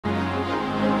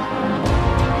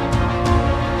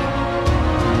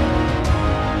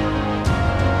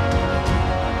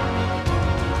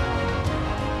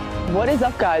What is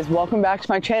up, guys? Welcome back to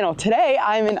my channel. Today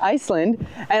I'm in Iceland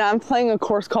and I'm playing a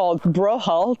course called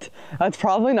Brautarholt. That's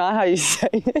probably not how you say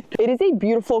it. It is a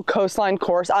beautiful coastline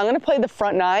course. I'm gonna play the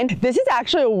front 9. This is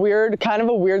actually kind of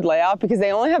a weird layout because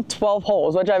they only have 12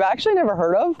 holes, which I've actually never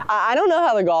heard of. I don't know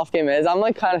how the golf game is. I'm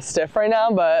like kind of stiff right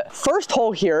now, but first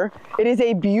hole here, it is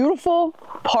a beautiful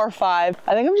par 5.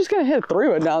 I think I'm just gonna hit a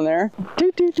 3-wood down there.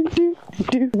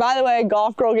 By the way,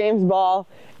 Golf Girl Games ball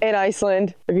in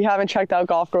Iceland. If you haven't checked out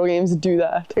Golf Girl Games, do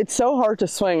that. It's so hard to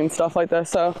swing and stuff like this,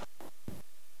 so.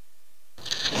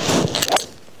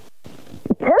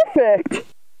 Perfect!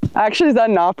 Actually, is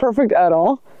that not perfect at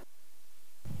all?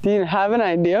 Do you have an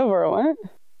idea of where it went?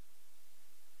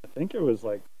 I think it was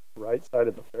like right side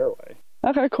of the fairway.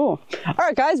 Okay, cool. All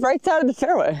right, guys, right side of the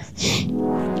fairway,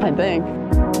 I think.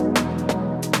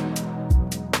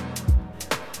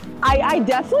 I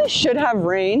definitely should have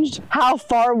ranged how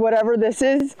far whatever this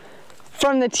is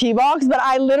from the tee box, but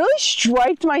I literally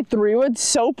striked my 3-wood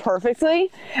so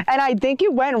perfectly, and I think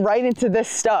it went right into this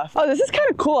stuff. Oh, this is kind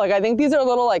of cool. Like, I think these are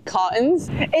little like cottons.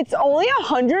 It's only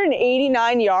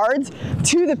 189 yards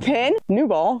to the pin. New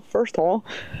ball, first hole.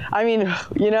 I mean,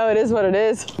 you know, it is what it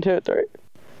is. 2, 3.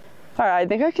 All right, I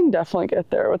think I can definitely get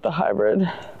there with the hybrid.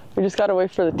 We just gotta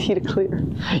wait for the tee to clear.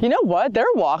 You know what? They're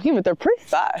walking, but they're pretty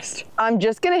fast. I'm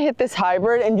just gonna hit this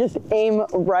hybrid and just aim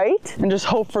right and just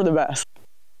hope for the best.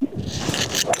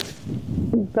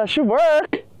 That should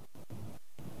work.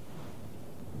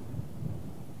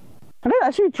 Okay,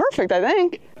 that should be perfect, I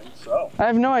think. So. I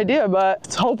have no idea,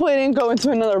 but hopefully it didn't go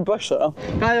into another bush though.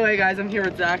 By the way, guys, I'm here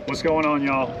with Zach. What's going on,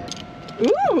 y'all?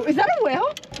 Ooh, is that a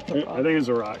whale? I think it's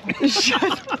a rock.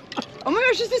 Oh my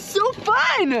gosh, this is so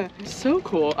fun! So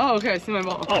cool. Oh, okay, I see my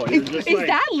ball. Oh, is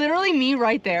that literally me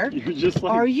right there? You're just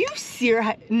like... Are you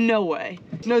serious? No way.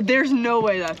 No, there's no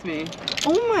way that's me.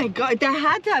 Oh my God, that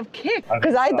had to have kicked.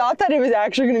 Because I thought that it was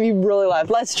actually gonna be really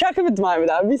live. Let's check if it's mine, but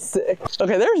that would be sick.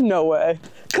 Okay, there's no way.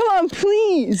 Come on,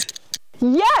 please.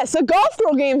 Yes, a Golf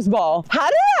Girl Games ball. How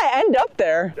did I end up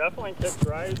there? Definitely kicked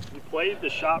right. You played the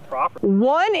shot properly.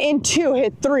 1 and 2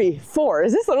 hit 3, 4.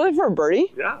 Is this literally for a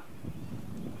birdie? Yeah.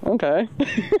 Okay.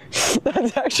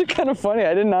 That's actually kind of funny.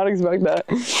 I did not expect that.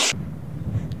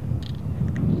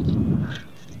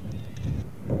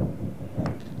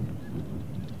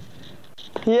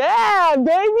 Yeah,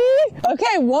 baby!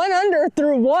 Okay, 1 under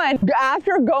through 1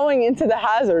 after going into the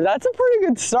hazard. That's a pretty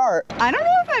good start. I don't know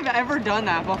if I've ever done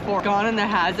that before. Gone in the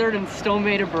hazard and still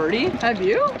made a birdie. Have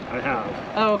you? I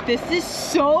have. Oh, this is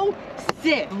so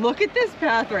sick. Look at this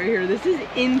path right here. This is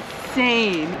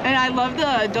insane. And I love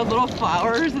the little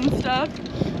flowers and stuff.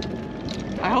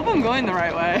 I hope I'm going the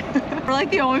right way. We're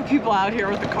like the only people out here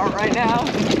with the cart right now.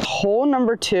 Hole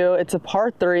number 2, it's a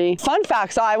par 3. Fun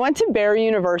fact, so I went to Barry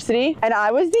University and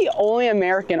I was the only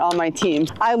American on my team.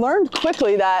 I learned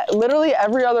quickly that literally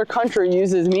every other country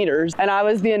uses meters and I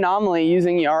was the anomaly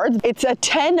using yards. It's a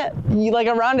 10, like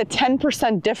around a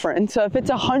 10% difference. So if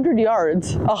it's 100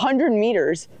 yards, 100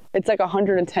 meters, it's like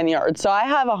 110 yards. So I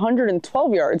have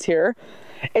 112 yards here.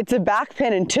 It's a back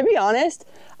pin, and to be honest,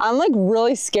 I'm like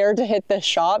really scared to hit this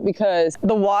shot because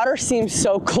the water seems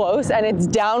so close and it's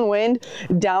downwind,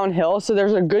 downhill, so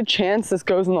there's a good chance this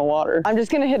goes in the water. I'm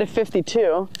just gonna hit a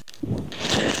 52.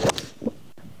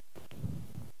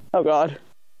 Oh God,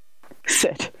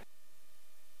 sit.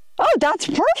 Oh, that's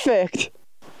perfect.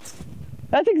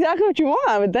 That's exactly what you want,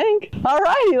 I would think.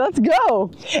 Alrighty, let's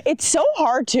go. It's so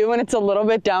hard too when it's a little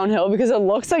bit downhill because it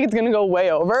looks like it's gonna go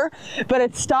way over, but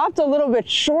it stopped a little bit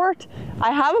short.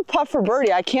 I have a putt for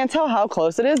birdie. I can't tell how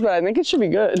close it is, but I think it should be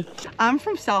good. I'm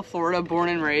from South Florida, born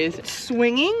and raised.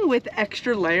 Swinging with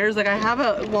extra layers, like I have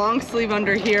a long sleeve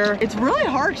under here. It's really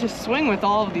hard to swing with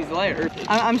all of these layers.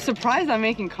 I'm surprised I'm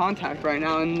making contact right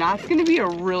now, and that's gonna be a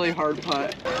really hard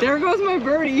putt. There goes my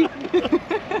birdie.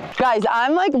 Guys,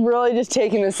 I'm like really just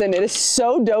taking this in. It is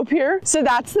so dope here. So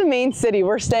that's the main city.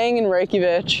 We're staying in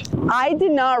Reykjavik. I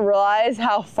did not realize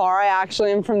how far I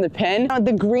actually am from the pin.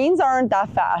 The greens aren't that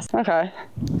fast. Okay.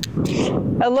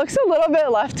 It looks a little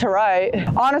bit left to right.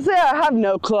 Honestly, I have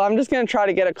no clue. I'm just gonna try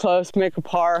to get it close, make a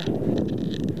par.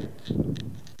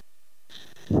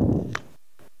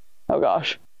 Oh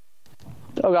gosh.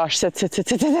 Oh gosh, sit.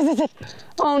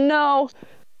 Oh no.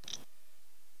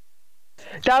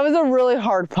 That was a really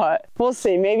hard putt. We'll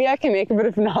see, maybe I can make it, but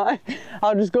if not,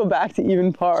 I'll just go back to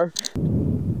even par.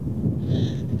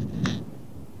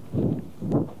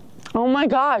 Oh my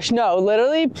gosh, no,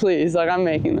 literally, please, like I'm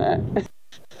making that.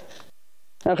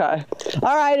 Okay,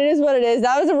 all right, it is what it is.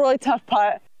 That was a really tough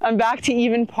putt. I'm back to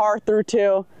even par through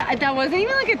 2. That wasn't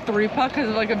even like a 3 putt because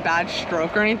of like a bad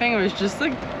stroke or anything. It was just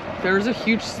like There was a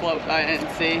huge slope I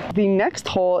didn't see. The next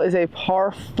hole is a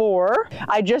par 4.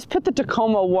 I just put the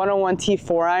Tacoma 101T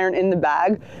 4-iron in the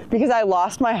bag because I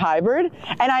lost my hybrid,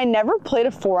 and I never played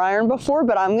a 4-iron before,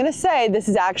 but I'm gonna say this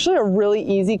is actually a really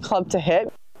easy club to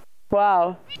hit.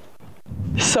 Wow,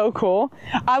 so cool.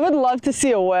 I would love to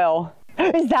see a whale.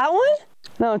 Is that one?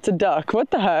 No, it's a duck.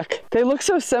 What the heck? They look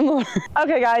so similar.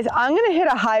 Okay guys, I'm gonna hit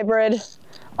a hybrid,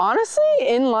 honestly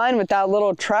in line with that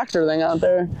little tractor thing out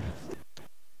there.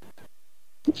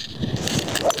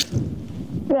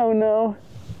 Oh no.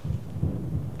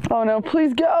 Oh no,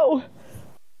 please go.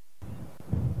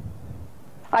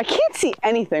 I can't see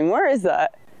anything. Where is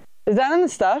that? Is that in the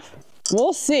stuff?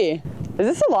 We'll see. Is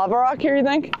this a lava rock here, you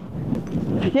think?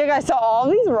 Yeah guys, so all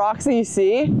these rocks that you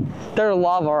see, they're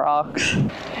lava rocks.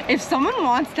 If someone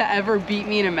wants to ever beat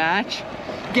me in a match,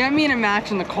 get me in a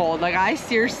match in the cold. Like, I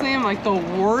seriously am like the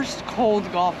worst cold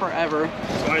golfer ever.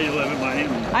 That's why you live in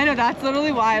Miami. I know, that's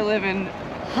literally why I live in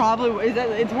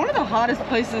it's one of the hottest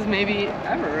places maybe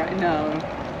ever right now.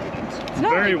 It's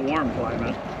not very warm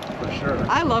climate, for sure.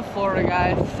 I love Florida,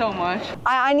 guys, so much.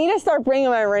 I need to start bringing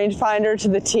my rangefinder to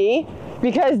the tee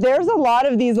because there's a lot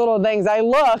of these little things. I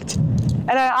looked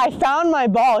and I found my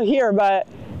ball here, but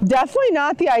definitely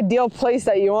not the ideal place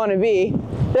that you want to be.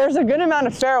 There's a good amount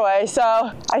of fairway, so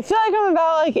I feel like I'm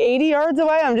about like 80 yards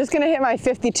away. I'm just gonna hit my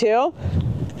 52,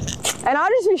 and I'll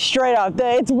just be straight up.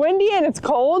 It's windy and it's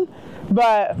cold,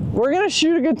 but we're gonna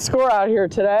shoot a good score out here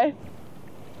today.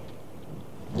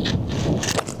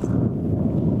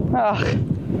 Ugh.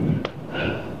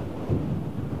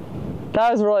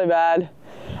 That was really bad.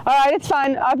 All right, it's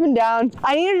fine, up and down.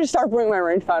 I need to just start bringing my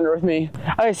rangefinder with me.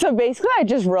 Okay, so basically I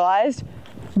just realized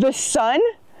the sun,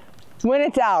 when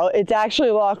it's out, it's actually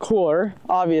a lot cooler,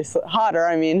 obviously, hotter,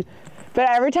 I mean, but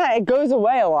every time it goes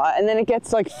away a lot and then it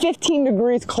gets like 15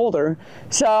 degrees colder.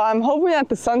 So I'm hoping that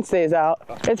the sun stays out.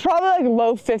 It's probably like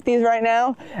low 50s right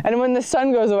now, and when the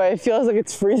sun goes away, it feels like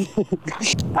it's freezing.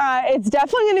 All right, it's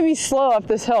definitely gonna be slow up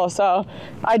this hill, so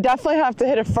I definitely have to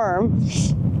hit it firm.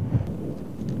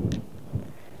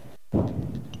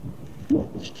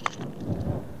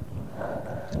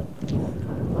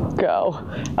 Go.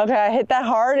 Okay, I hit that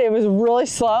hard. It was really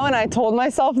slow and I told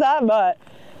myself that, but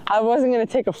I wasn't gonna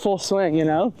take a full swing, you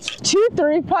know? 2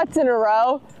 3-putts in a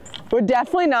row would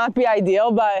definitely not be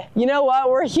ideal, but you know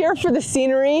what? We're here for the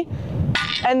scenery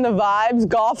and the vibes,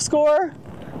 golf score.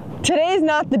 Today's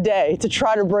not the day to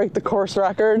try to break the course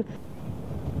record.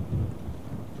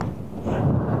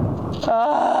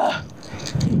 All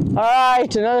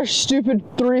right, another stupid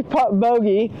 3-putt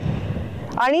bogey.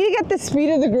 I need to get the speed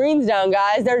of the greens down,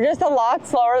 guys. They're just a lot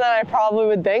slower than I probably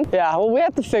would think. Yeah, well, we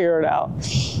have to figure it out.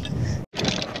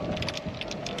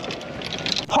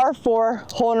 Par 4,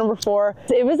 hole number 4.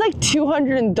 It was like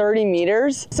 230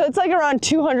 meters, so it's like around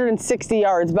 260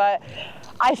 yards, but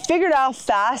I figured out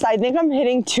fast, I think I'm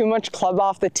hitting too much club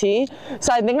off the tee,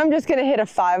 so I think I'm just gonna hit a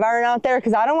 5-iron out there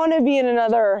because I don't want to be in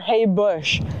another hay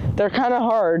bush. They're kind of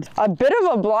hard. A bit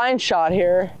of a blind shot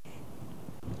here.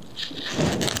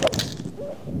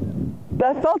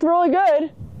 That felt really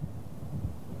good.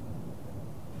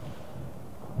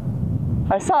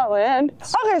 I saw it land.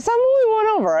 Okay, so I'm only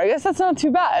 1 over. I guess that's not too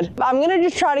bad. I'm gonna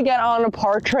just try to get on a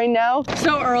par train now.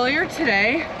 So earlier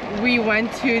today, we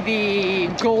went to the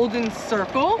Golden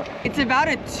Circle. It's about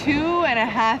a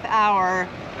 2.5 hour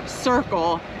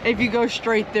circle if you go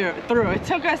straight through. It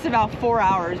took us about 4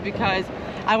 hours because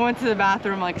I went to the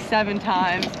bathroom like 7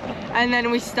 times, and then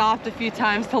we stopped a few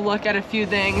times to look at a few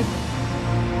things.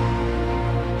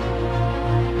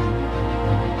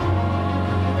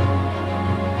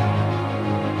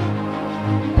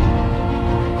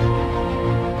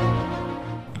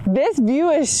 This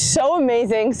view is so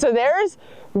amazing. So there's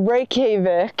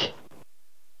Reykjavik.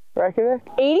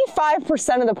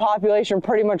 85% of the population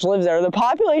pretty much lives there. The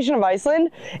population of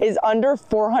Iceland is under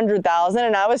 400,000,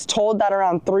 and I was told that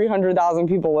around 300,000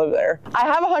 people live there. I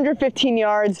have 115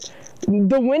 yards.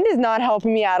 The wind is not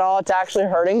helping me at all. It's actually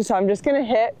hurting, so I'm just gonna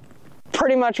hit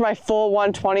pretty much my full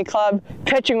 120 club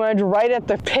pitching wedge right at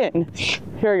the pin.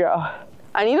 Here we go.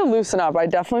 I need to loosen up. I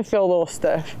definitely feel a little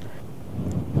stiff.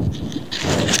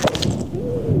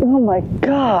 Oh my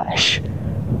gosh,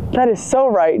 that is so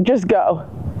right. Just go.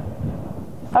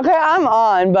 Okay, I'm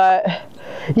on, but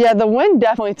yeah, the wind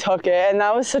definitely took it, and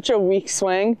that was such a weak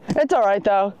swing. It's all right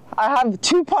though. I have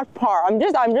 2-putt par. I'm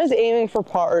just aiming for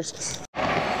pars.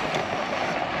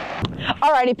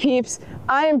 Alrighty, peeps.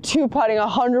 I am 2-putting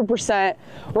 100%.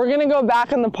 We're gonna go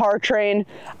back on the par train.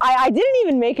 I didn't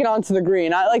even make it onto the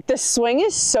green. Like, the swing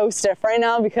is so stiff right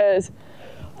now because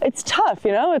it's tough,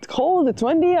 you know? It's cold, it's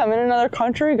windy, I'm in another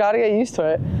country, gotta get used to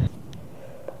it.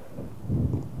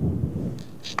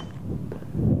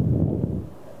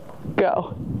 Go.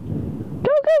 Go, go,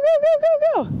 go, go, go,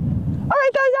 go. All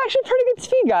right, that was actually pretty good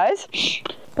speed, guys.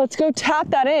 Let's go tap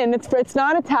that in. It's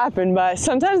not a tap in, but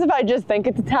sometimes if I just think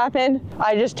it's a tap in,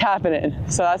 I just tap it in.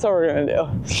 So that's what we're gonna do.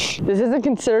 This isn't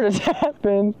considered a tap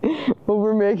in, but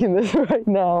we're making this right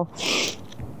now.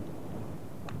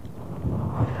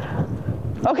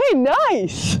 Okay,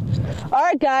 nice. All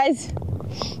right, guys,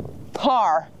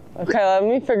 par. Okay, let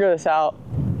me figure this out.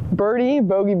 Birdie,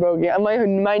 bogey, bogey.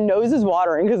 My nose is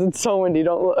watering because it's so windy,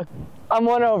 don't look. I'm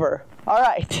 1 over. All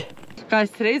right. Guys,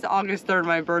 today's August 3rd.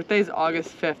 My birthday's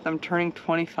August 5th. I'm turning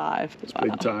 25. It's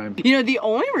big time. You know, the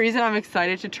only reason I'm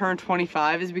excited to turn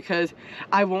 25 is because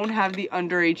I won't have the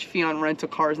underage fee on rental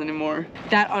cars anymore.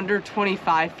 That under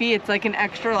 25 fee, it's like an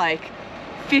extra like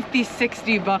 50,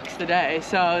 60 bucks a day.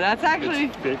 So that's actually...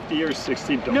 It's 50 or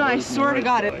 60 dollars. No, I swear to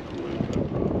God.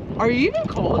 Are you even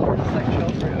cold or just like chill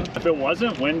for you? If it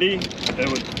wasn't windy, it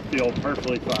would feel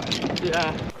perfectly fine.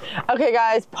 Yeah. Okay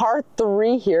guys, par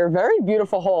 3 here. Very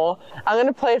beautiful hole. I'm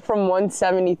gonna play it from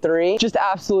 173. Just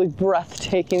absolutely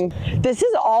breathtaking. This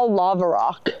is all lava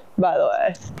rock, by the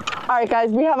way. All right guys,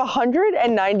 we have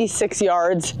 196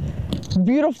 yards.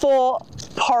 Beautiful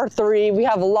par 3. We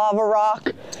have lava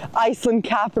rock, Iceland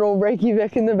capital,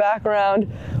 Reykjavik in the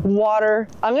background, water.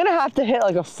 I'm gonna have to hit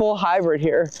like a full hybrid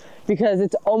here because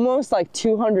it's almost like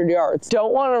 200 yards.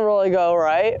 Don't wanna really go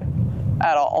right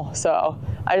at all, so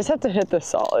I just have to hit this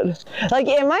solid. Like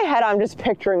in my head, I'm just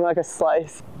picturing like a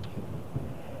slice.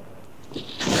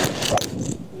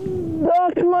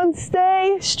 Oh, come on,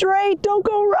 stay straight, don't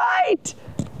go right.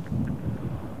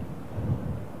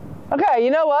 Okay,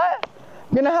 you know what?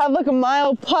 I'm gonna have like a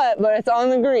mile putt, but it's on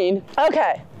the green.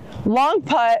 Okay, long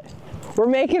putt. We're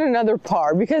making another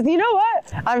par because you know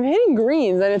what? I'm hitting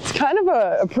greens and it's kind of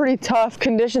a pretty tough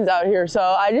conditions out here. So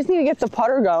I just need to get the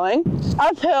putter going.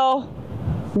 Uphill,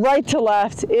 right to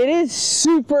left. It is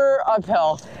super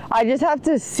uphill. I just have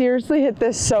to seriously hit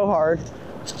this so hard.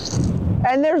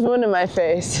 And there's wind in my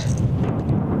face.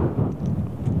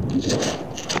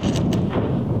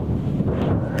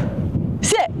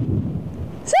 Sit.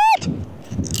 Sit.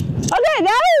 Okay,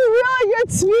 that was really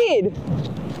good speed.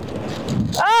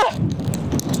 Ah.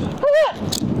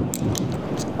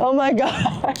 Oh my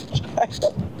gosh.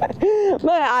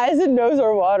 My eyes and nose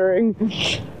are watering.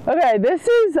 Okay, I'm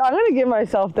gonna give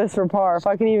myself this for par if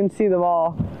I can even see the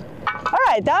ball. All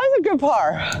right, that was a good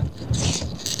par.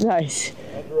 Nice.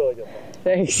 That's a really good par.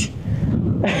 Thanks.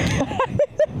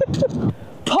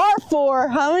 Par 4,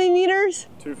 how many meters?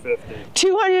 250.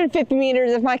 250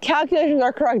 meters. If my calculations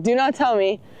are correct, do not tell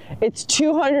me. It's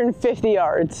 250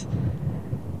 yards.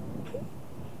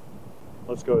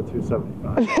 Let's go with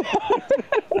 275.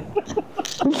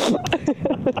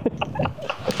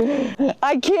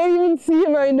 I can't even see it.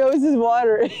 My nose is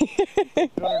watering.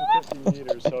 250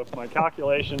 meters, so if my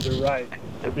calculations are right,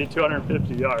 it'd be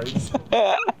 250 yards.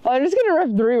 I'm just gonna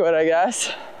rip 3-wood, I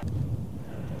guess.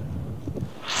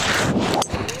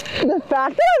 The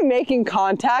fact that I'm making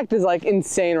contact is like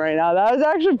insane right now. That was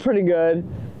actually pretty good.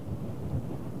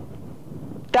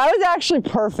 That was actually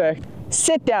perfect.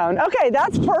 Sit down. Okay,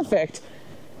 that's perfect.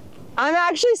 I'm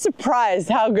actually surprised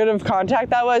how good of contact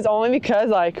that was, only because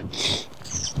like,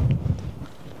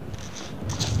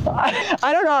 I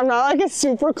don't know, I'm not like a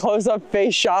super close-up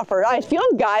face shopper. I feel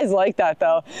guys like that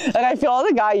though. Like I feel all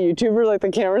the guy YouTubers, like the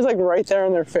camera's like right there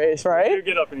in their face, right? You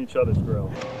get up in each other's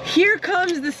grill. Here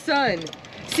comes the sun.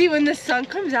 See, when the sun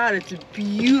comes out, it's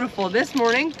beautiful. This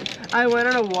morning, I went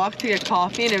on a walk to get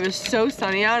coffee and it was so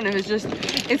sunny out and it was just,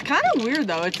 it's kind of weird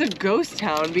though. It's a ghost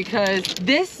town because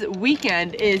this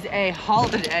weekend is a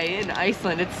holiday in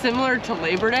Iceland. It's similar to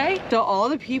Labor Day. So all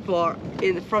the people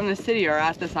from the city are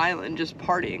at this island just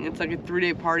partying. It's like a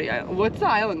 3-day party. What's the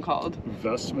island called?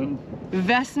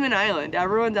 Vestman Island.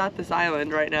 Everyone's at this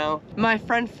island right now. My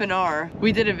friend Finar,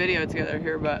 we did a video together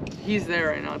here, but he's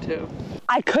there right now too.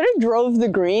 I could have drove the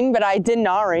green, but I did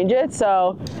not range it,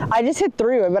 so I just hit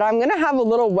 3-wood, but I'm gonna have a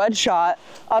little wedge shot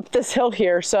up this hill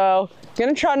here, so I'm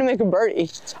gonna try to make a birdie.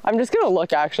 I'm just gonna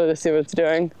look actually to see what it's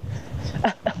doing.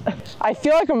 I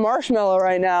feel like a marshmallow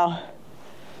right now.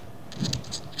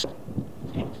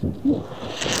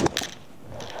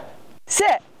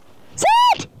 Sit!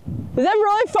 Sit! Is that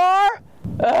really far?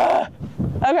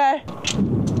 Okay.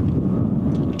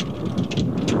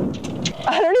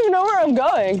 I don't even know where I'm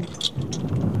going.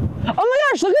 Oh my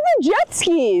gosh, look at the jet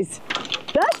skis.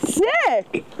 That's sick.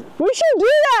 We should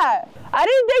do that. I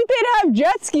didn't think they'd have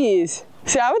jet skis.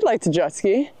 See, I would like to jet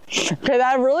ski. Okay,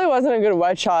 that really wasn't a good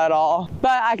wedge shot at all,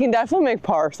 but I can definitely make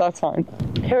par, so that's fine.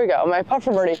 Here we go, my putt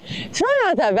for birdie. It's really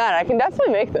not that bad. I can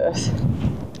definitely make this.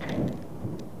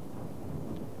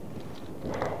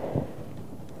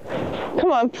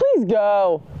 Come on, please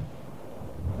go.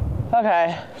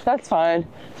 Okay, that's fine.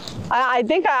 I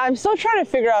think I'm still trying to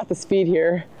figure out the speed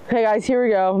here. Okay guys, here we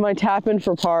go. My tap in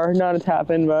for par. Not a tap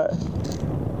in, but.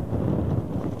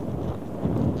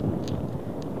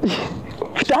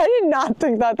 I did not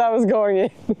think that was going in.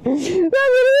 That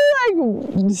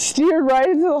literally like steered right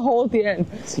into the hole at the end.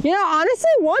 You know, honestly,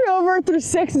 1 over through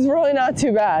 6 is really not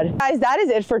too bad. Guys, that is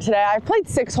it for today. I played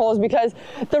 6 holes because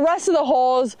the rest of the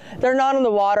holes, they're not on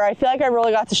the water. I feel like I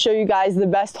really got to show you guys the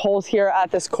best holes here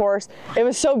at this course. It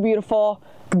was so beautiful.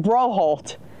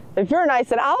 Brautarholt. If you're in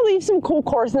Iceland, I'll leave some cool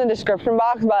course in the description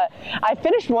box, but I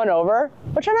finished 1 over,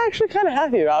 which I'm actually kind of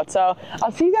happy about. So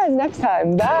I'll see you guys next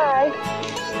time. Bye.